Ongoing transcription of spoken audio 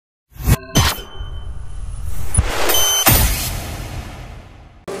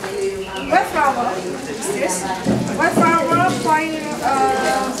is this. Wafanyabiashara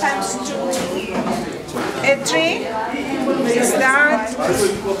times 2. A 3 is that.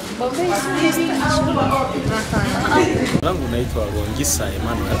 Langu naitwa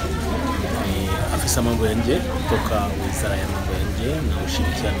Emmanuel, ni afisa mambo ya nje kutoka Wizara ya Mambo ya Nje na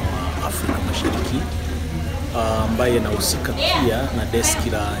Ushirikiano wa Afrika Mashariki, ambaye anahusika pia na deski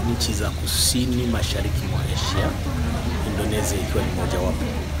la nchi za kusini mashariki mwa Asia, Indonesia ikiwa ni moja wapo.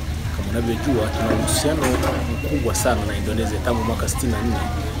 Kama unavyojua, tuna uhusiano mkubwa sana na Indonesia tangu mwaka 64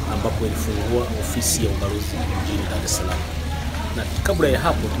 ambapo ilifungua ofisi ya ubalozi mjini Dar es Salaam. Na kabla ya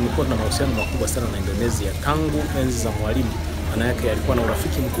hapo tumekuwa na mahusiano makubwa sana na Indonesia tangu enzi za Mwalimu. Maana yake alikuwa na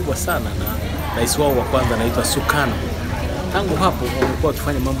urafiki mkubwa sana na rais wao wa kwanza anaitwa Sukarno. Tangu hapo wamekuwa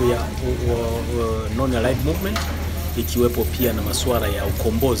wakifanya mambo ya non-aligned movement, ikiwepo pia na masuala ya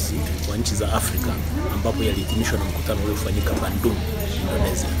ukombozi wa nchi za Afrika, ambapo yalihitimishwa na mkutano uliofanyika Bandung,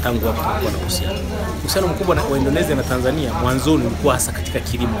 Indonesia. Tangu hapo kulikuwa na uhusiano mkubwa wa Indonesia na Tanzania. Mwanzoni ulikuwa hasa katika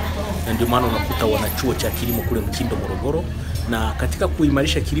kilimo, na ndio maana unakuta wana chuo cha kilimo kule Mkindo, Morogoro, na katika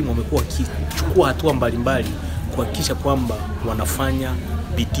kuimarisha kilimo wamekuwa wakichukua hatua mbalimbali kuhakikisha kwamba wanafanya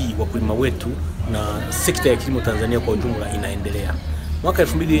bidii wakulima wetu na sekta ya kilimo Tanzania kwa ujumla inaendelea. Mwaka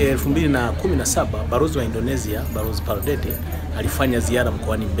 2017 balozi wa Indonesia, Balozi Pardede, alifanya ziara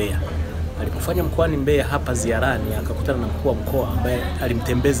mkoani Mbeya. Alipofanya mkoani Mbeya hapa ziarani, akakutana na mkuu wa mkoa ambaye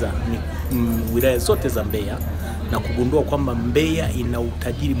alimtembeza wilaya zote za Mbeya na kugundua kwamba Mbeya ina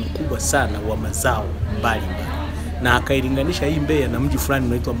utajiri mkubwa sana wa mazao mbalimbali, na akailinganisha hii Mbeya na mji fulani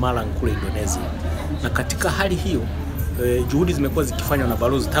unaitwa Malang kule Indonesia. Na katika hali hiyo juhudi zimekuwa zikifanywa na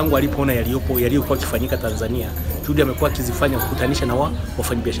balozi tangu alipoona yaliyokuwa kifanyika Tanzania. Juhudi amekuwa akizifanya kukutanisha na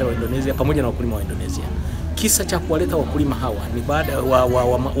wafanyabiashara wa Indonesia pamoja na wakulima wa Indonesia. Kisa cha kuwaleta wakulima hawa ni baada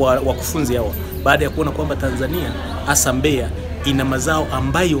wakufunzi hawa, baada ya kuona kwamba Tanzania hasa Mbeya ina mazao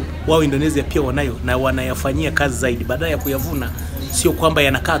ambayo wao Indonesia pia wanayo na wanayafanyia kazi zaidi. Baada ya kuyavuna, sio kwamba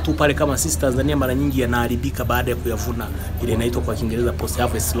yanakaa tu pale kama sisi Tanzania, mara nyingi yanaharibika baada ya kuyavuna, ile inaitwa kwa Kiingereza post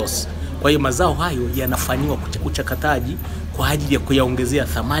harvest loss. Kwa hiyo mazao hayo yanafanywa uchakataji kwa ajili ya kuyaongezea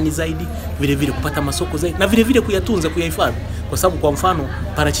thamani zaidi, vile vile kupata masoko zaidi, na vile vile kuyatunza, kuyahifadhi. Kwa sababu kwa mfano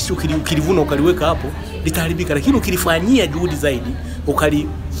parachichi ukilivuna ukaliweka hapo litaharibika, lakini ukilifanyia juhudi zaidi,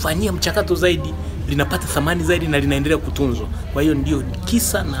 ukalifanyia mchakato zaidi, linapata thamani zaidi na linaendelea kutunzwa. Kwa hiyo ndio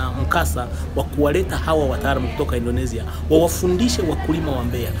kisa na mkasa wa kuwaleta hawa wataalamu kutoka Indonesia wawafundishe wakulima wa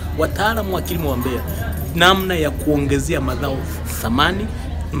Mbeya, wataalamu wa kilimo wa Mbeya, namna ya kuongezea mazao thamani,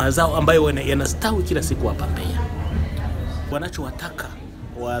 mazao ambayo yanastawi kila siku hapa Mbeya. Wanachowataka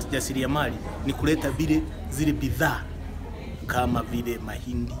wajasiriamali ni kuleta zile bidhaa kama vile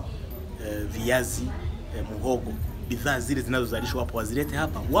mahindi, viazi, muhogo, bidhaa zile zinazozalishwa hapo wazilete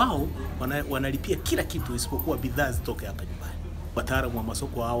hapa. Wao wanalipia kila kitu isipokuwa bidhaa zitoke hapa nyumbani. Wataalamu wa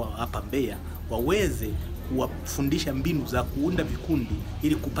masoko hawa hapa Mbeya waweze kuwafundisha mbinu za kuunda vikundi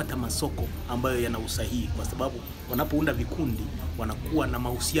ili kupata masoko ambayo yana usahihi, kwa sababu wanapounda vikundi wanakuwa na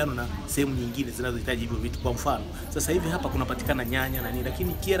mahusiano na sehemu nyingine zinazohitaji hivyo vitu. Kwa mfano, sasa hivi hapa kunapatikana nyanya na nini,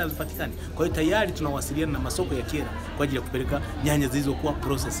 lakini Kyela hazipatikani. Kwa hiyo tayari tunawasiliana na masoko ya Kyela kwa ajili ya kupeleka nyanya zilizokuwa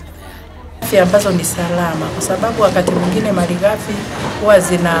process ambazo ni salama, kwa sababu wakati mwingine malighafi huwa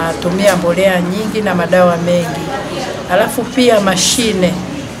zinatumia mbolea nyingi na madawa mengi. Alafu pia mashine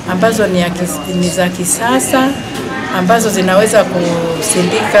ambazo ni za kisasa ambazo zinaweza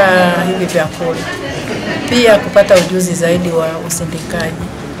kusindika hivi vyakula, pia kupata ujuzi zaidi wa usindikaji.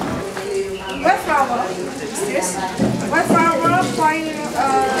 Wafanyabiashara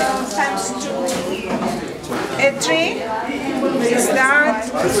times 2. A 3 is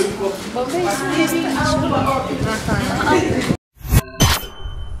that.